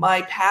into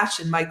my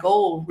passion. My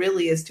goal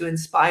really is to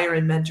inspire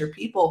and mentor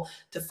people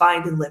to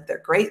find and live their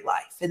great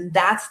life. And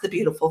that's the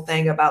beautiful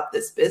thing about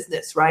this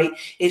business, right?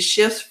 It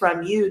shifts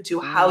from you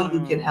to how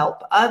you can Mm.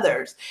 help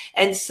others.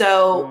 And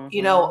so,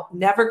 Mm-hmm.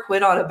 never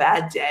quit on a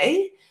bad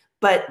day.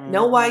 But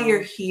know why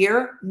you're Mm-hmm.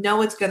 here.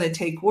 Know it's going to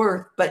take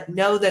work, but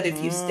know that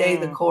if you stay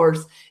the Mm.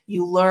 course,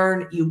 you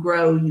learn, you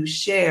grow, you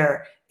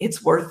share,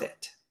 it's worth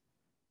it.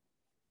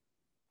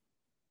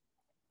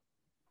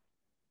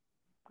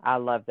 I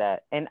love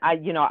that. And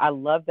I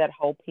love that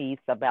whole piece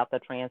about the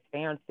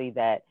transparency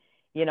that,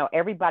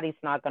 everybody's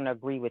not going to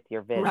agree with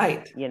your vision.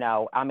 Right.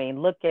 I mean,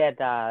 look at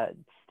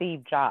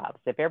Steve Jobs.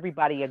 If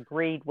everybody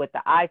agreed with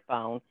the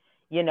iPhone,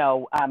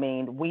 I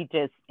mean,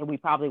 we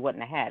probably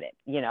wouldn't have had it.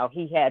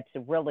 He had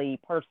to really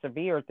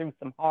persevere through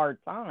some hard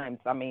times.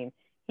 I mean,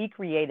 he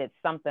created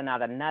something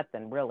out of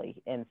nothing, really,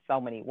 in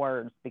so many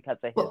words because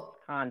of his Well,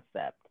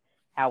 concept.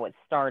 how it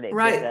started.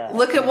 Right.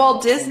 Look at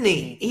Walt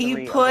Disney.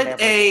 He put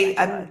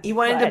he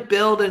wanted to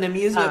build an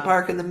amusement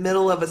park in the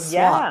middle of a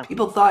swamp.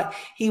 People thought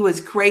he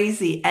was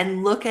crazy.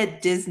 And look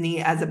at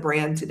Disney as a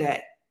brand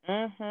today.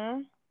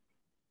 Mm-hmm.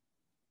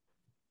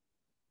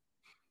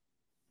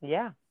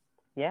 Yeah.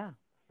 Yeah.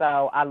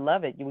 So I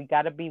love it. We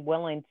got to be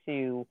willing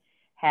to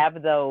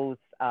have those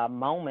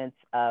moments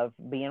of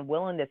being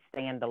willing to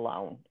stand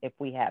alone if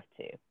we have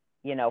to,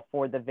 you know,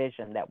 for the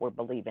vision that we're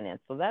believing in.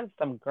 So that's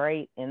some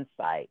great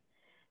insight.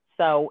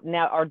 So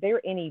now, are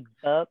there any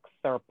books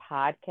or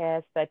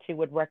podcasts that you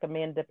would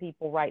recommend to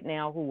people right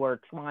now who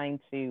are trying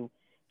to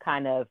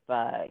kind of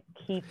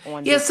keep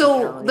on? Yeah,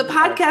 so the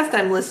podcast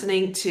I'm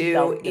listening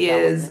to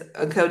is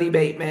Cody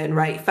Bateman,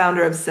 right?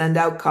 Founder of Send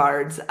Out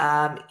Cards.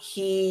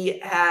 He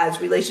has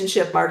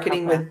relationship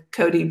marketing with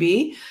Cody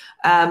B.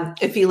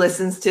 If he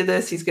listens to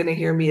this, he's going to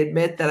hear me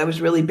admit that I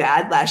was really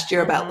bad last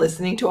year about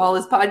listening to all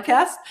his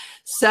podcasts.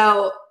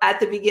 So at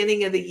the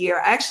beginning of the year,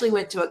 I actually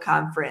went to a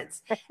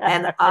conference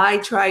and I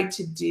tried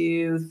to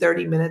do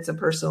 30 minutes of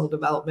personal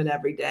development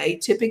every day.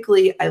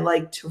 Typically, I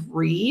like to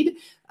read.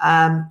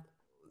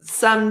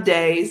 Some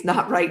days,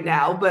 not right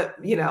now, but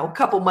you know, a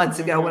couple months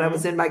ago when I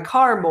was in my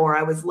car more,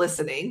 I was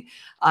listening.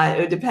 It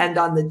would depend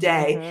on the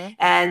day.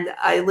 And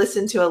I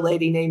listened to a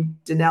lady named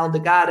Danelle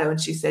Delgado,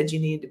 and she said you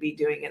need to be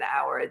doing an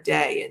hour a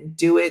day and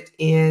do it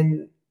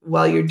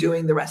while you're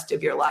doing the rest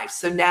of your life.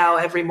 So now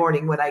every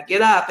morning when I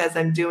get up, as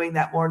I'm doing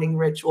that morning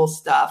ritual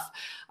stuff,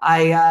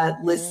 I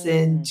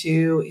listen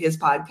to his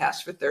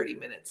podcast for 30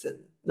 minutes in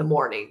the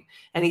morning.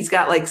 And he's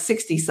got like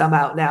 60 some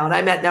out now. And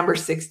I'm at number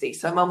 60.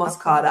 So I'm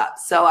almost caught up.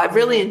 So I've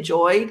really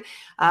enjoyed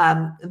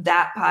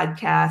that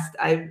podcast.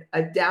 I've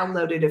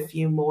downloaded a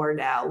few more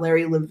now.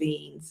 Larry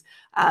Levine's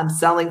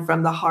Selling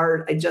from the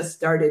Heart. I just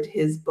started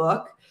his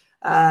book.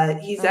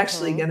 He's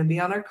actually going to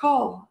be on our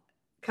call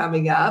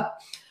coming up.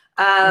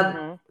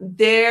 Let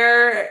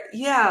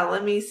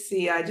me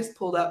see. I just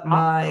pulled up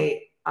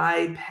my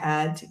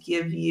iPad to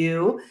give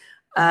you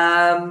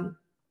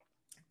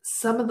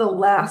some of the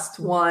last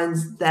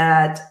ones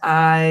that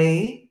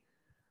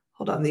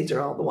hold on, these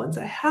are all the ones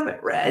I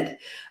haven't read.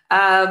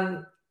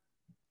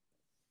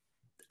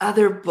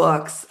 Other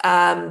books,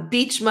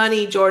 Beach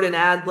Money, Jordan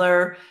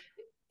Adler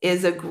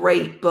is a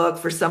great book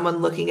for someone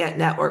looking at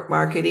network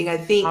marketing. I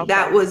think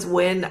that was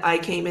when I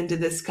came into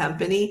this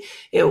company.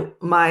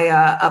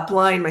 My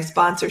upline, my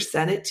sponsor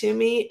sent it to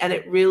me, and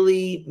it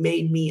really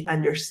made me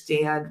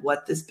understand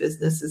what this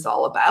business is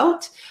all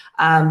about,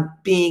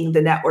 being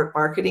the network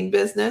marketing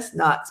business,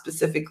 not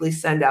specifically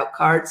Send Out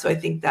Cards. So I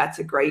think that's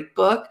a great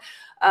book.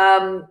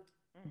 I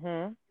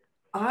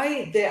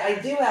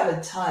do have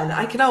a ton.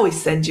 I can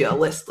always send you a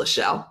list,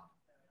 Lachelle.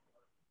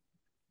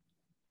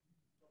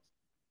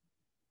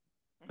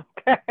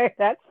 Okay,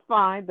 that's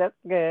fine. That's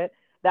good.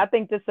 I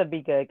think this would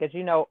be good because,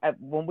 you know,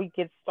 when we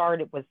get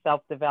started with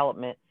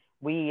self-development,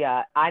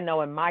 I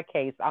know in my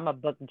case, I'm a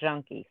book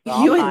junkie.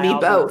 So you and me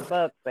both.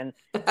 Books and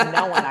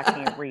knowing I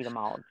can't read them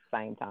all at the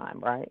same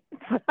time, right?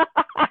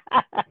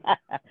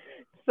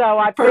 So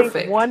I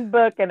think one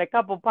book and a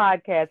couple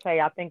podcasts, hey,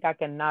 I think I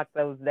can knock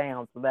those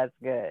down. So that's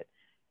good.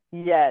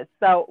 Yes.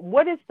 So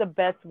what is the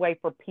best way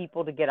for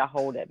people to get a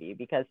hold of you?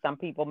 Because some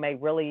people may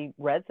really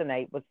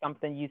resonate with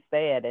something you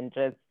said and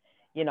just,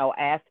 you know,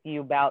 ask you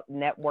about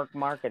network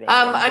marketing.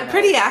 I'm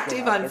pretty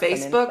active on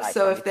Facebook.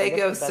 So if they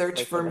go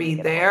search for me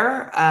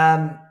there,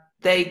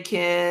 they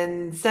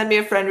can send me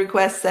a friend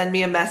request, send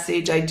me a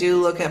message. I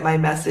do look at my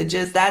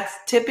messages. That's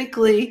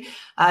typically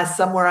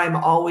somewhere I'm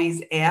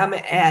always am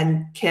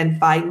and can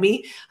find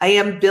me. I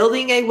am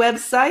building a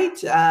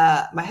website.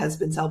 My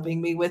husband's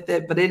helping me with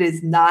it, but it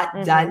is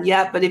not done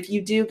yet. But if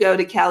you do go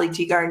to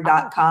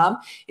CallieTeegardin.com,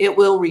 it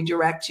will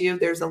redirect you.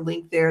 There's a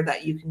link there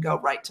that you can go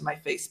right to my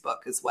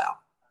Facebook as well.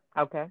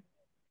 Okay.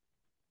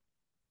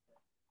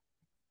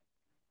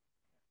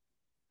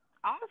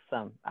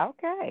 Awesome.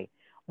 Okay.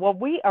 Well,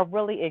 we are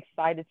really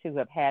excited to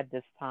have had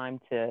this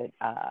time to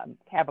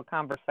have a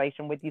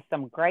conversation with you.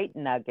 Some great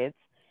nuggets.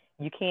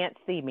 You can't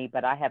see me,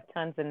 but I have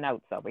tons of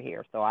notes over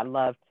here. So I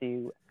love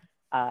to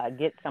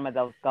get some of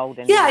those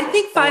golden nuggets. I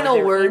think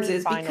final words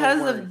is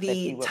because of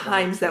the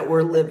times that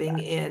we're living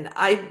in.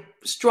 I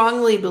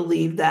strongly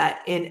believe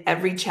that in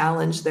every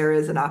challenge, there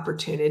is an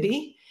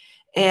opportunity.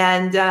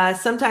 And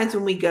sometimes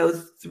when we go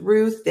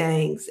through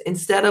things,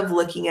 instead of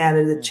looking at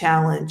it as a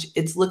challenge,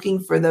 it's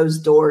looking for those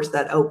doors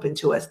that open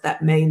to us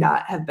that may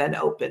not have been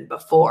open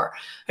before.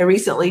 I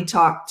recently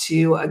talked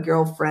to a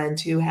girlfriend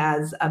who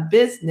has a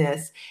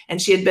business,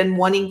 and she had been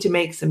wanting to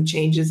make some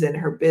changes in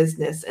her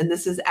business. And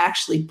this is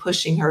actually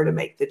pushing her to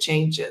make the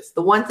changes,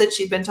 the ones that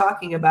she'd been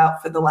talking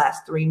about for the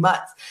last 3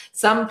 months.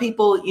 Some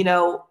people, you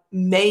know,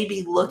 may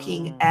be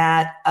looking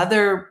at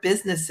other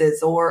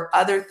businesses or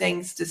other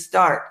things to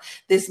start.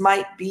 This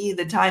might be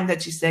the time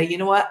that you say, you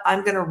know what,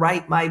 I'm going to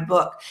write my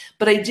book.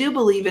 But I do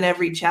believe in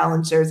every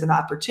challenge, there's an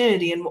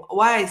opportunity. And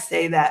why I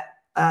say that,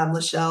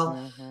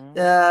 Lachelle,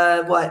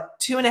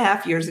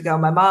 2.5 years ago,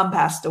 my mom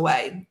passed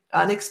away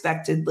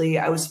unexpectedly.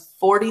 I was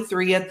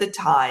 43 at the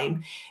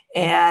time,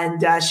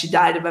 and she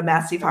died of a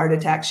massive heart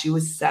attack. She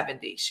was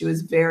 70. She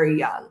was very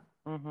young.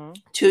 Mm-hmm.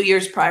 2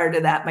 years prior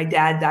to that, my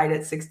dad died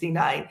at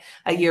 69.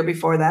 A year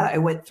before that, I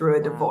went through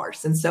a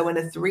divorce. And so in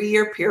a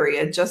 3-year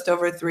period, just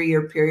over a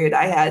 3-year period,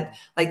 I had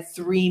like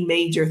 3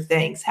 major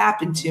things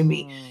happen to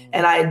me.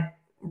 And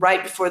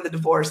right before the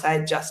divorce, I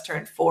had just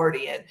turned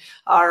 40. And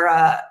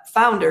our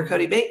founder,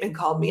 Cody Bateman,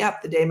 called me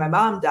up the day my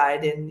mom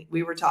died. And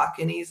we were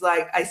talking. He's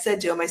like, I said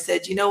to him, I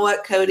said, you know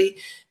what, Cody,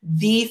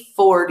 the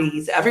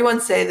 40s, everyone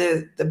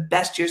say the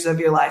best years of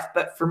your life.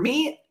 But for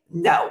me,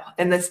 no.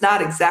 And that's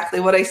not exactly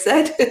what I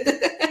said.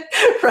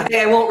 Right.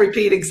 I won't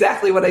repeat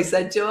exactly what I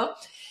said to him.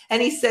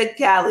 And he said,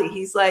 Callie,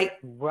 he's like,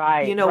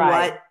 you know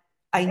what?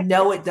 I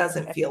know it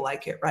doesn't feel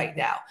like it right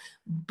now,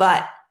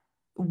 but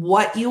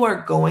what you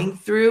are going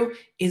through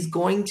is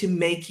going to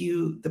make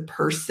you the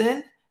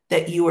person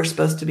that you are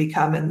supposed to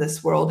become in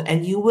this world.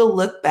 And you will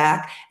look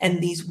back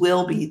and these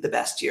will be the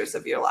best years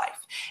of your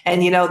life.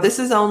 And, this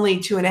is only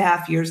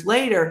 2.5 years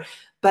later,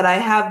 but I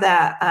have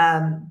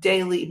that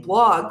daily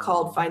blog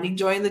called Finding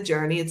Joy in the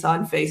Journey. It's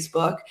on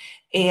Facebook.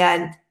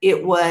 And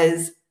it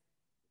was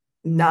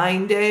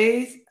 9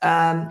 days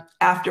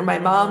after my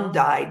mom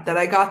died that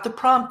I got the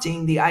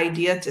prompting, the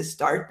idea to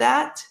start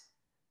that.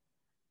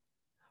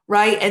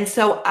 Right. And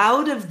so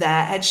out of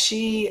that,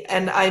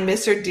 and I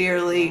miss her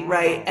dearly.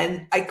 Right.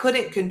 And I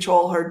couldn't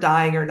control her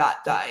dying or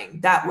not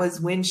dying. That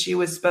was when she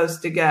was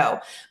supposed to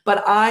go.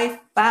 But I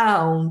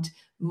found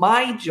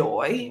my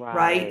joy.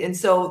 Right. And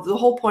so the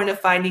whole point of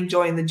finding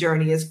joy in the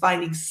journey is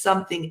finding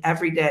something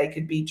every day I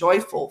could be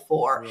joyful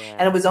for.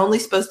 And it was only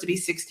supposed to be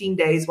 16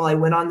 days while I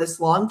went on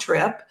this long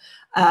trip.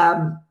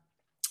 And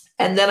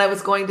then I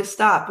was going to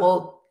stop.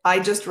 Well, I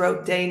just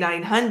wrote day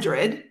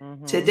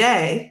 900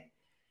 today.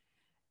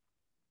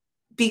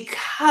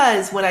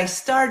 Because when I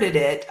started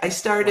it, I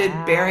started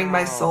bearing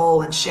my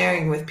soul and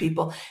sharing with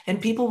people, and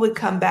people would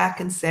come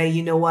back and say,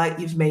 you know what,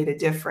 you've made a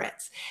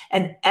difference.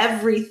 And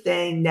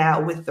everything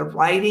now with the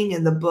writing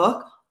and the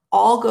book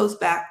all goes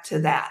back to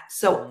that.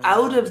 So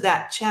out of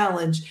that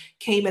challenge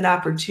came an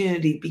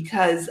opportunity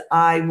because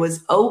I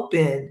was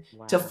open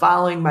to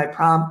following my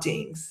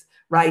promptings.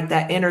 Right?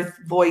 That inner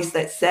voice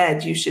that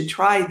said, you should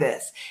try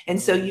this. And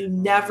so you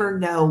never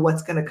know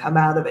what's going to come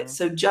out of it.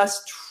 So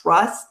just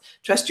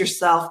trust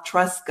yourself,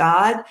 trust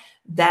God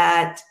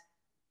that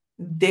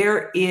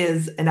there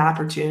is an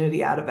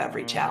opportunity out of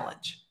every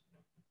challenge.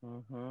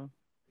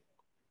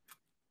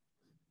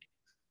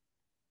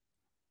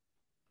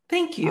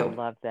 Thank you. I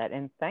love that.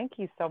 And thank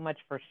you so much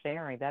for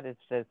sharing. That is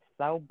just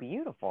so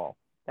beautiful.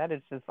 That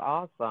is just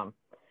awesome.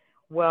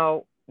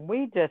 Well,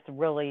 we just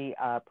really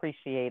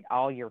appreciate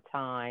all your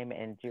time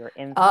and your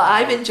insight.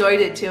 I've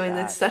enjoyed it too, and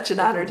it's such an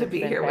honor to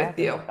be here with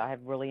you. I have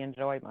really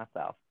enjoyed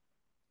myself.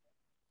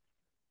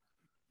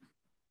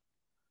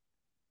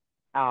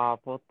 Oh,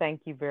 well,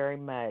 thank you very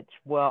much.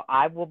 Well,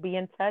 I will be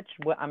in touch.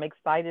 I'm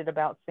excited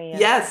about seeing.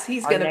 Yes,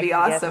 he's going to be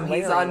awesome.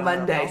 He's on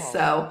Monday,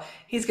 so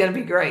he's going to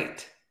be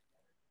great.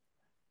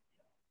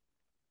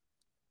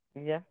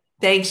 Yeah.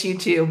 Thanks, you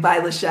too. Bye,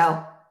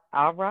 Lachelle.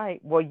 All right.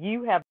 Well,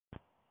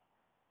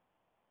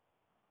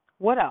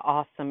 what an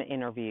awesome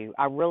interview.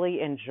 I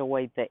really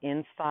enjoyed the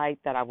insight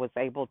that I was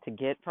able to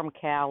get from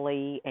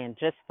Callie and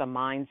just the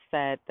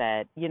mindset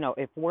that,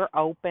 if we're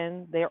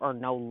open, there are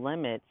no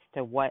limits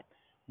to what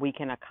we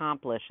can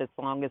accomplish as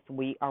long as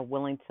we are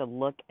willing to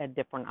look at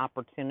different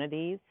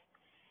opportunities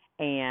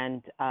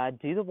and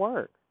do the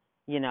work,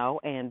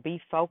 and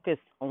be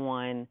focused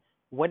on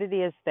what it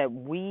is that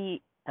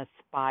we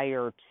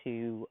aspire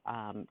to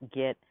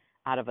get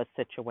out of a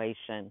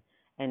situation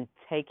and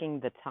taking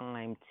the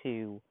time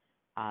to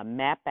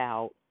map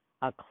out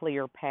a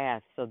clear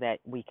path so that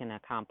we can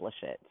accomplish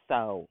it.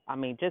 So,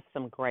 just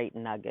some great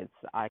nuggets.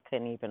 I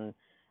couldn't even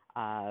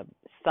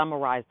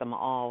summarize them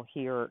all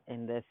here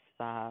in this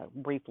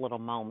brief little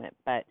moment,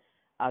 but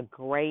a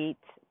great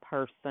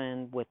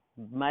person with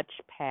much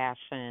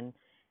passion,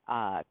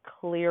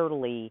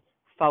 clearly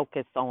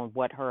focused on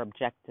what her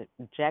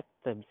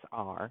objectives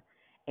are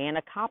and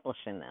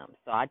accomplishing them.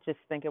 So I just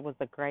think it was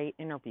a great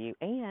interview.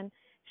 And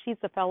she's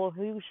a fellow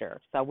Hoosier,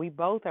 so we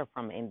both are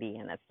from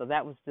Indiana, so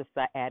that was just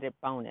an added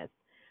bonus.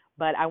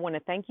 But I want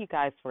to thank you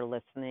guys for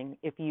listening.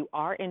 If you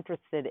are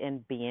interested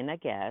in being a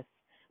guest,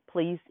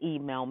 please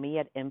email me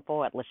at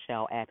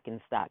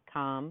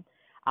info@LachelleAtkins.com.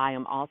 I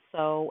am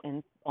also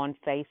on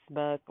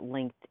Facebook,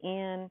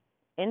 LinkedIn,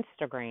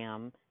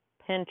 Instagram,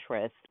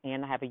 Pinterest,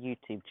 and I have a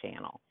YouTube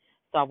channel.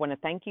 So I want to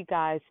thank you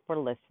guys for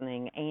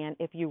listening. And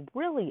if you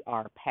really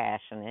are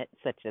passionate,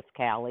 such as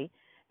Callie,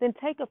 then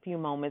take a few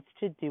moments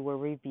to do a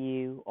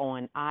review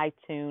on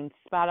iTunes,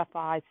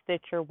 Spotify,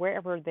 Stitcher,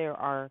 wherever there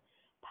are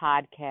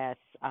podcast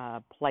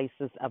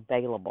places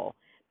available,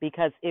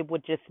 because it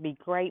would just be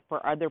great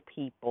for other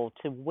people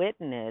to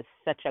witness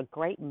such a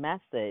great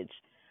message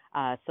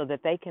so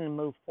that they can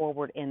move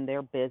forward in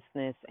their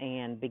business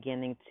and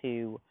beginning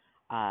to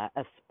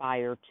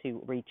aspire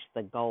to reach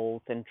the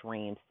goals and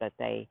dreams that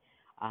they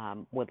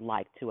would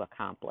like to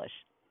accomplish.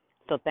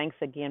 So thanks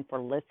again for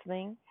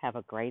listening. Have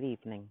a great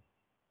evening.